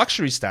 12-team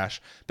luxury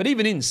stash, but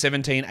even in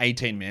 17,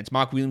 18 minutes,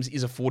 Mark Williams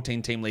is a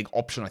 14-team league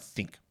option, I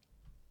think.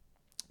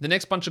 The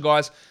next bunch of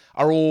guys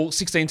are all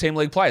 16-team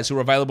league players who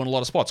are available in a lot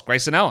of spots.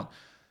 Grayson Allen,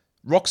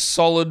 rock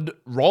solid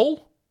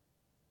role,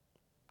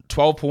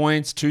 12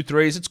 points, 2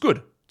 threes. It's good.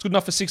 It's good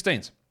enough for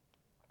 16s.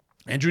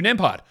 Andrew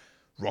Nembhard,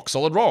 rock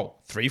solid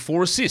role,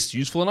 3-4 assists,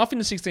 useful enough in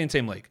the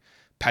 16-team league.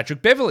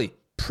 Patrick Beverley,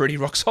 pretty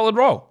rock solid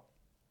role.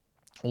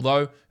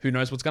 Although, who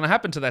knows what's going to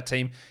happen to that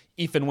team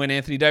if and when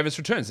Anthony Davis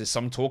returns. There's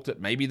some talk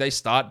that maybe they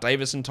start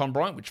Davis and Tom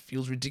Bryant, which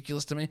feels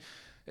ridiculous to me,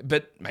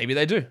 but maybe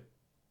they do.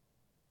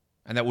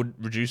 And that would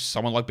reduce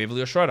someone like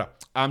Beverly or Schroeder.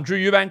 Drew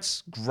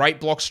Eubanks, great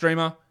block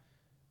streamer,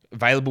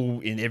 available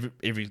in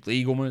every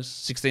league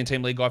almost,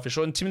 16-team league guy for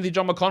sure. And Timothy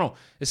John McConnell,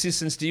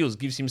 assists and steals,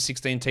 gives him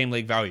 16-team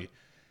league value.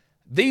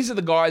 These are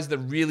the guys that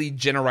are really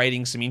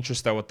generating some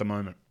interest, though, at the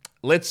moment.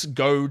 Let's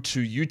go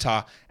to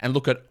Utah and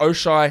look at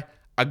Ochai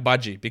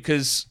Agbaji,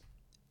 because,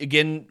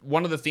 again,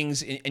 one of the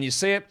things, and you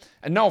see it,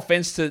 and no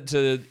offense to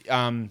the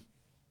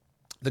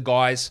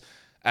guys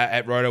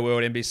at Roto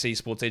World, NBC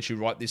Sports Edge who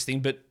write this thing,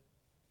 but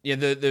yeah,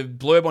 the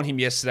blurb on him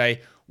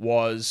yesterday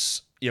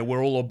was, yeah,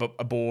 we're all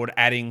aboard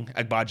adding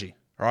Agbaji,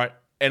 right?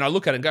 And I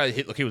look at it and go,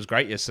 look, he was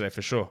great yesterday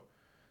for sure.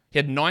 He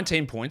had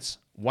 19 points,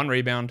 1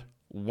 rebound,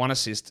 1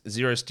 assist,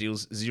 0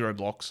 steals, 0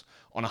 blocks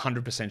on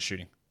 100%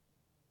 shooting.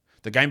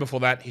 The game before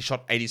that, he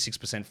shot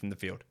 86% from the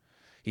field.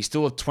 He's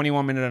still a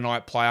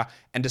 21-minute-a-night player,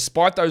 and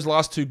despite those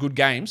last 2 good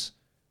games,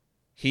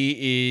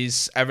 he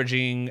is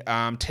averaging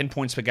 10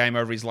 points per game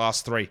over his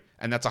last 3,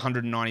 and that's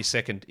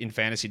 192nd in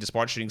fantasy,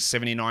 despite shooting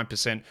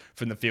 79%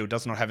 from the field.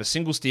 Does not have a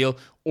single steal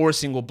or a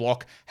single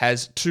block,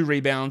 has 2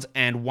 rebounds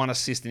and 1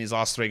 assist in his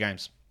last 3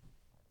 games.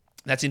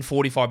 That's in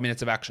 45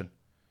 minutes of action.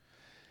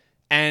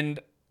 And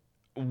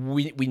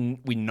we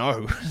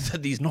know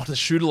that he's not a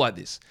shooter like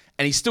this,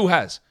 and he still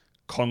has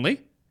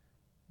Conley,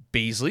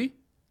 Beasley,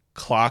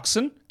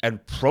 Clarkson,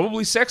 and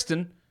probably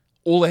Sexton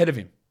all ahead of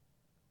him.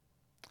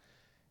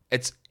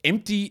 It's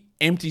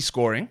empty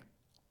scoring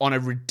on a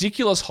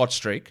ridiculous hot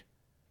streak.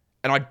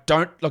 And I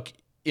don't, look,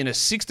 in a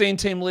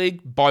 16-team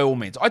league, by all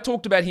means. I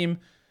talked about him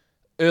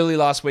early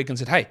last week and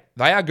said, hey,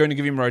 they are going to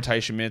give him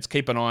rotation minutes.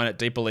 Keep an eye on it.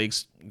 Deeper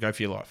leagues, go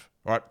for your life.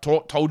 All right?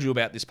 Told you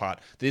about this part.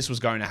 This was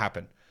going to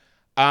happen.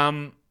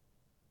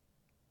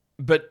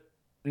 But,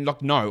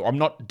 look, no, I'm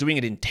not doing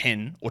it in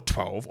 10 or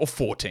 12 or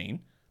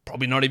 14.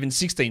 Probably not even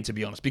 16, to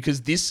be honest,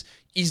 because this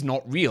is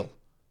not real.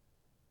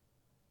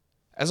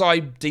 As I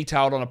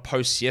detailed on a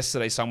post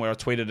yesterday somewhere, I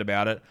tweeted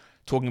about it,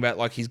 talking about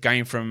like his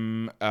game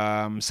from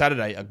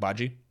Saturday,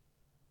 Agbaji,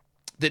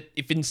 that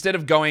if instead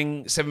of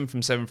going 7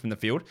 from 7 from the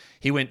field,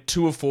 he went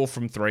 2 of 4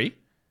 from 3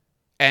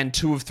 and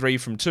 2 of 3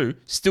 from 2,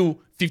 still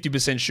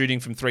 50% shooting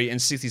from 3 and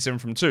 67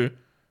 from 2,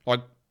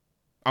 like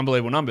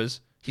unbelievable numbers,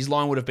 his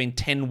line would have been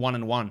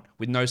 10-1-1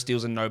 with no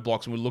steals and no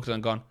blocks, and we looked at it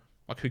and gone,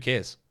 like, who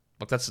cares?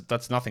 Like,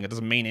 that's nothing. It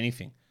doesn't mean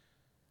anything.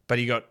 But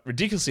he got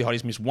ridiculously hot.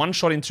 He's missed 1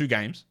 shot in 2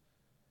 games.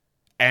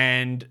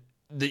 And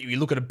you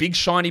look at a big,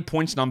 shiny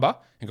points number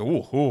and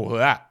go, oh,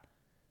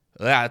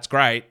 that's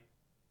great.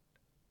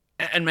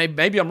 And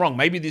maybe I'm wrong.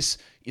 Maybe this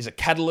is a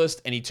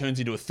catalyst and he turns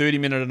into a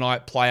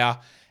 30-minute-a-night player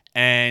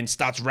and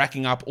starts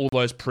racking up all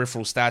those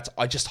peripheral stats.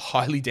 I just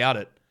highly doubt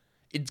it.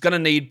 It's going to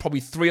need probably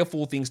 3 or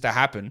 4 things to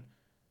happen,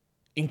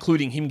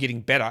 including him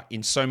getting better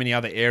in so many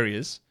other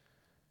areas.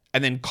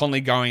 And then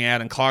Conley going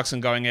out and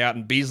Clarkson going out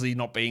and Beasley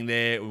not being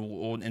there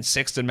and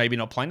Sexton maybe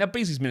not playing. Now,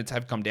 Beasley's minutes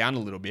have come down a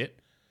little bit.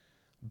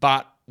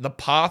 But the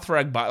path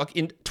for Agbaji, like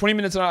in 20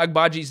 minutes,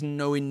 Agbaji is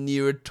nowhere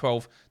near a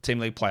 12-team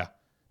league player.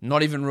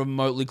 Not even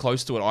remotely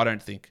close to it, I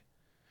don't think.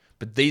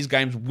 But these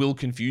games will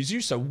confuse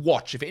you, so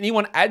watch. If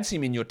anyone adds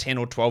him in your 10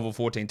 or 12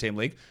 or 14-team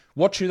league,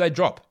 watch who they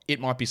drop.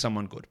 It might be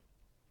someone good.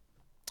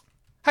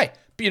 Hey,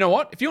 but you know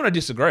what? If you want to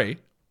disagree,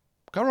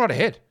 go right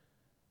ahead.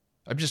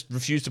 I just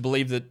refuse to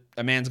believe that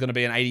a man's going to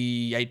be an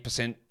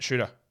 88%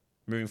 shooter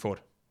moving forward.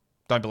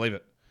 Don't believe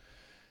it.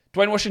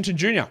 Dwayne Washington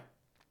Jr.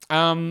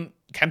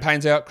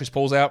 Campaign's out, Chris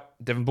Paul's out,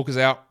 Devin Booker's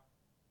out.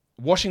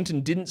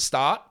 Washington didn't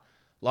start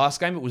last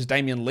game. It was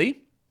Damian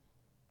Lee,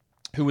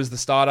 who was the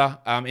starter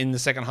in the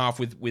second half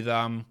with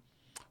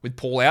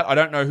Paul out. I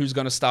don't know who's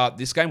going to start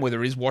this game,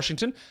 whether it is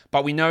Washington,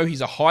 but we know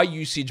he's a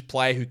high-usage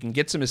player who can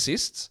get some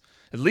assists.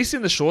 At least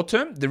in the short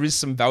term, there is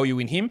some value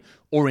in him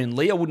or in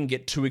Lee. I wouldn't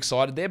get too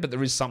excited there, but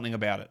there is something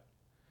about it.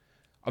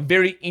 I'm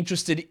very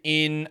interested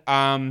in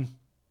Jaden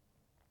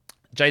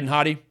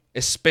Hardy,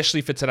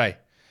 especially for today.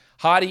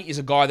 Hardy is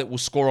a guy that will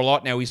score a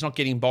lot. Now, he's not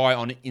getting by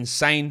on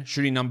insane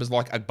shooting numbers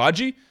like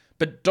Agbaji,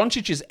 but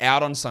Doncic is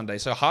out on Sunday,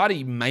 so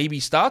Hardy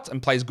maybe starts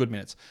and plays good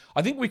minutes.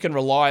 I think we can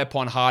rely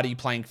upon Hardy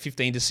playing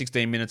 15 to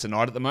 16 minutes a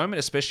night at the moment,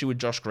 especially with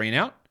Josh Green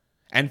out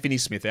and Finney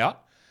Smith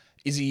out.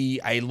 Is he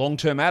a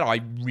long-term add?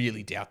 I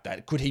really doubt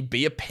that. Could he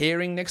be a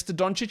pairing next to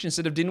Doncic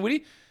instead of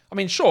Dinwiddie? I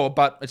mean, sure,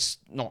 but it's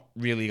not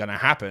really going to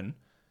happen.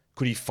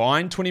 Could he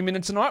find 20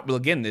 minutes a night? Well,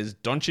 again, there's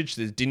Doncic,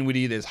 there's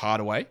Dinwiddie, there's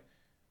Hardaway.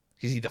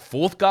 Is he the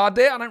 4th guard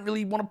there? I don't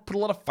really want to put a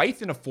lot of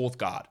faith in a 4th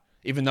guard,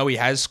 even though he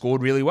has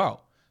scored really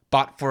well.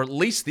 But for at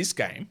least this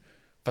game,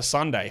 for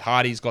Sunday,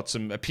 Hardy's got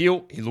some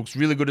appeal. He looks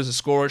really good as a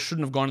scorer.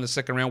 Shouldn't have gone in the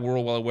second round. We're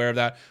all well aware of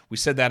that. We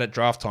said that at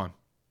draft time.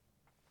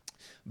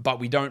 But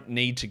we don't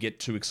need to get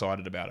too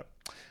excited about it.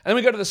 And then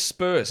we go to the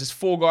Spurs. There's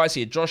 4 guys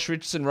here. Josh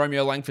Richardson,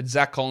 Romeo Langford,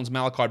 Zach Collins,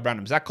 Malachi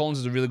Branham. Zach Collins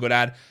is a really good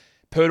ad.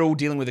 Pirtle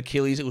dealing with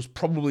Achilles. It was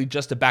probably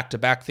just a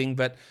back-to-back thing,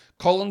 but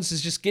Collins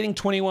is just getting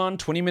 20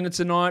 minutes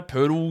a night.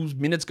 Pirtle's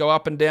minutes go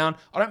up and down.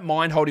 I don't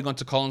mind holding on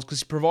to Collins because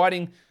he's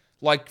providing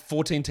like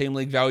 14-team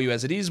league value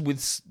as it is,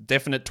 with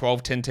definite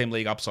 12, 10-team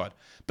league upside.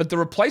 But the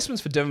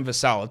replacements for Devin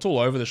Vassell, it's all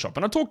over the shop.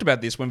 And I talked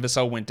about this when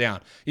Vassell went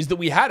down, is that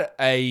we had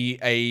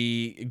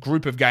a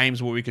group of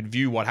games where we could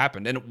view what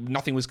happened, and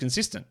nothing was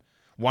consistent.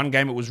 One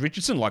game it was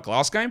Richardson, like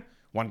last game.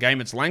 One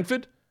game it's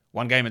Langford.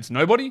 One game it's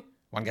nobody.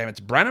 One game it's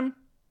Branham.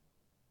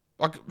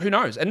 Like, who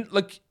knows? And,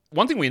 like,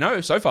 one thing we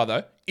know so far,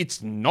 though,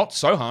 it's not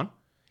Sohan.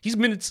 His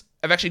minutes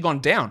have actually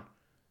gone down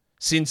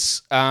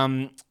since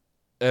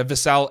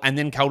Vassell and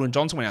then Keldon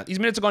Johnson went out. His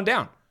minutes have gone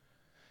down.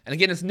 And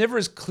again, it's never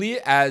as clear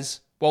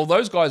as, well,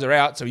 those guys are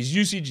out, so his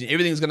usage and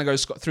everything's going to go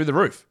through the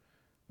roof.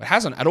 It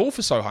hasn't at all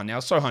for Sohan. Now,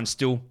 Sohan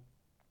still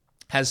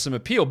has some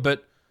appeal,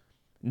 but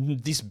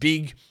this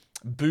big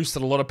boost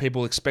that a lot of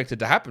people expected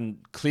to happen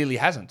clearly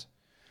hasn't.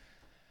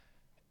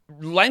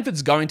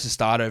 Langford's going to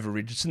start over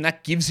Richardson.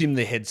 That gives him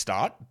the head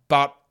start,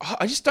 but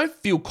I just don't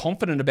feel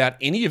confident about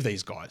any of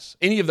these guys.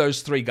 Any of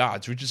those three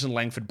guards, Richardson,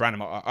 Langford,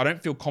 Branham. I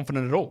don't feel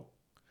confident at all.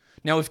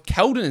 Now, if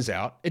Keldon is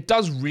out, it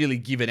does really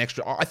give an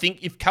extra... I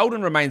think if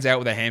Keldon remains out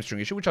with a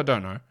hamstring issue, which I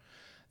don't know,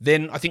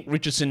 then I think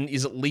Richardson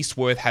is at least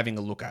worth having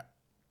a look at.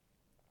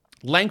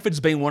 Langford's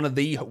been one of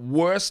the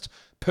worst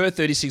per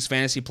 36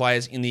 fantasy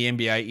players in the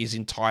NBA his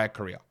entire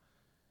career.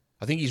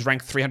 I think he's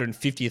ranked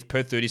 350th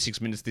per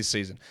 36 minutes this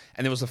season.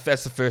 And that's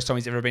the first time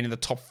he's ever been in the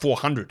top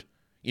 400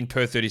 in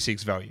per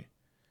 36 value.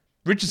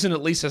 Richardson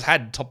at least has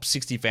had top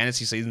 60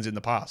 fantasy seasons in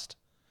the past.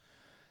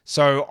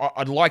 So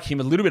I'd like him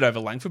a little bit over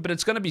Langford, but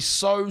it's going to be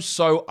so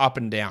up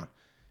and down.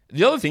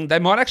 The other thing, they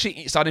might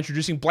actually start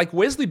introducing Blake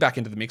Wesley back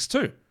into the mix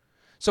too.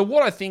 So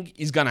what I think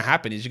is going to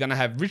happen is you're going to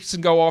have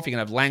Richardson go off, you're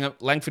going to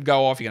have Langford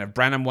go off, you're going to have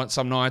Branham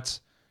some nights,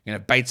 you're going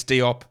to have Bates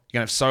Diop, you're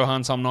going to have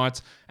Sohan some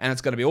nights, and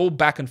it's going to be all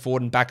back and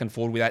forward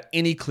without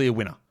any clear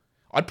winner.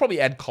 I'd probably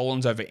add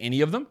Collins over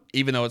any of them,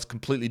 even though it's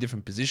completely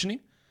different positioning.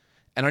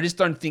 And I just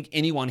don't think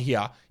anyone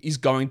here is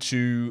going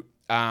to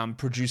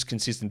produce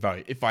consistent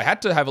value. If I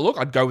had to have a look,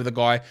 I'd go with a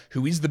guy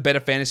who is the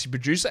better fantasy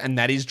producer, and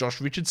that is Josh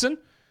Richardson,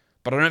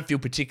 but I don't feel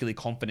particularly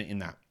confident in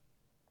that.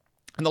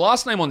 And the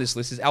last name on this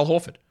list is Al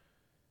Horford,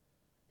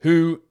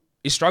 who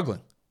is struggling.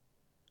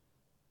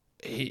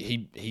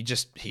 He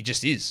just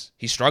is.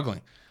 He's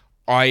struggling.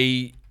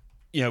 We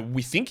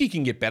think he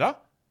can get better,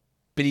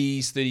 but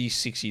he's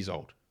 36 years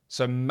old.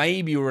 So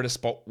maybe we're at a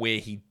spot where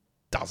he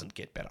doesn't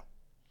get better.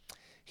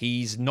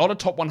 He's not a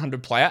top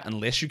 100 player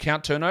unless you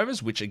count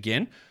turnovers, which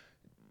again,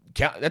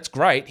 that's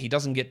great. He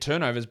doesn't get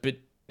turnovers, but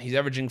he's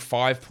averaging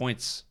 5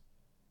 points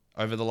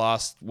over the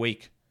last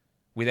week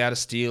without a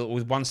steal,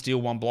 with 1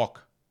 steal, 1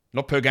 block.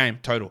 Not per game,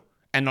 total.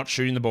 And not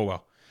shooting the ball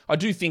well. I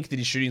do think that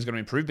his shooting is going to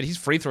improve, but his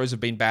free throws have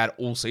been bad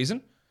all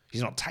season.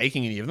 He's not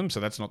taking any of them, so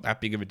that's not that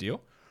big of a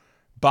deal.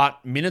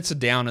 But minutes are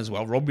down as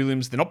well. Rob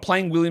Williams, they're not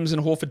playing Williams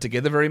and Horford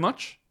together very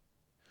much,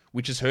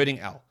 which is hurting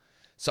Al.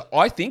 So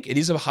I think it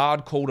is a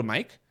hard call to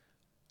make.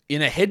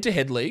 In a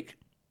head-to-head league,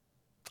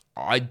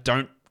 I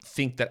don't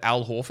think that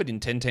Al Horford in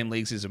 10-team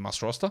leagues is a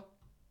must roster.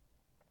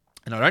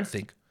 And I don't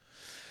think...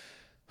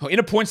 In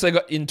a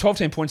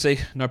 12-team points league,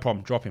 no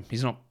problem, drop him.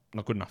 He's not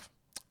good enough.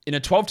 In a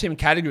 12-team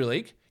category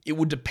league, it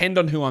would depend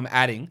on who I'm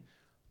adding,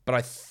 but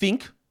I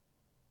think,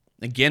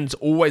 again, it's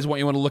always what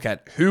you want to look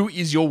at. Who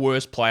is your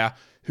worst player?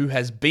 Who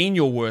has been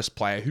your worst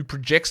player? Who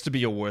projects to be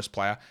your worst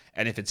player?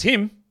 And if it's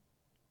him,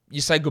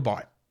 you say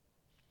goodbye.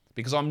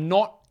 Because I'm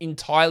not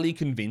entirely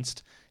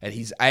convinced at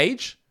his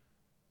age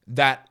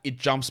that it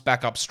jumps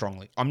back up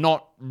strongly. I'm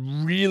not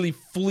really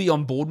fully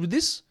on board with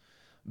this,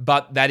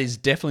 but that is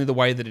definitely the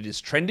way that it is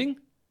trending.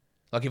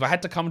 Like if I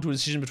had to come to a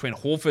decision between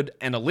Horford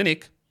and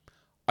Olynyk,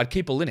 I'd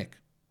keep Olynyk.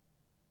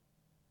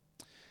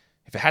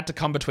 If it had to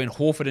come between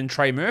Horford and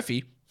Trey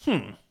Murphy,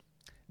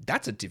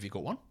 that's a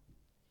difficult one.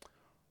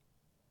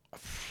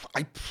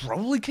 I'd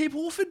probably keep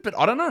Horford, but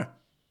I don't know.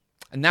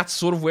 And that's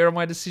sort of where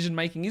my decision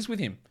making is with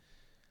him.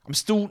 I'm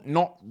still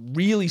not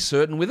really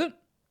certain with it,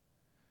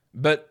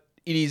 but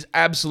it is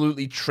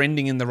absolutely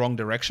trending in the wrong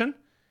direction.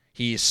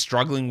 He is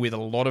struggling with a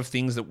lot of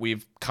things that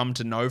we've come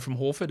to know from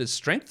Horford as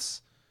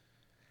strengths.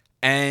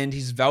 And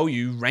his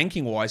value,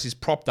 ranking-wise, is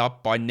propped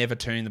up by never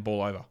turning the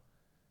ball over.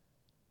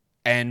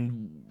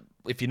 And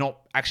if you're not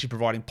actually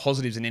providing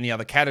positives in any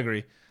other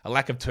category, a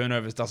lack of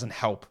turnovers doesn't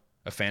help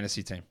a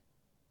fantasy team.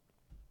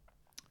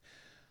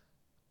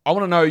 I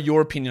want to know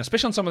your opinion,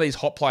 especially on some of these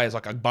hot players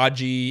like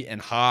Agbaji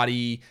and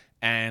Hardy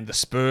and the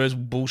Spurs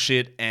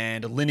bullshit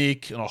and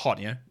Olynyk,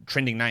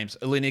 trending names,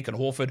 Olynyk and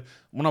Horford. I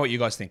want to know what you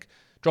guys think.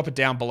 Drop it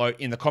down below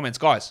in the comments.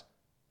 Guys,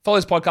 follow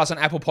this podcast on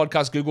Apple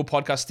Podcasts, Google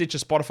Podcasts, Stitcher,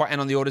 Spotify,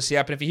 and on the Odyssey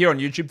app. And if you're here on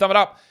YouTube, thumb it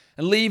up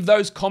and leave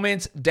those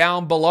comments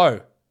down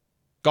below.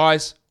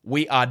 Guys,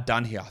 we are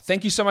done here.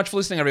 Thank you so much for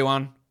listening,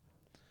 everyone.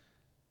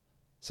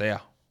 See ya.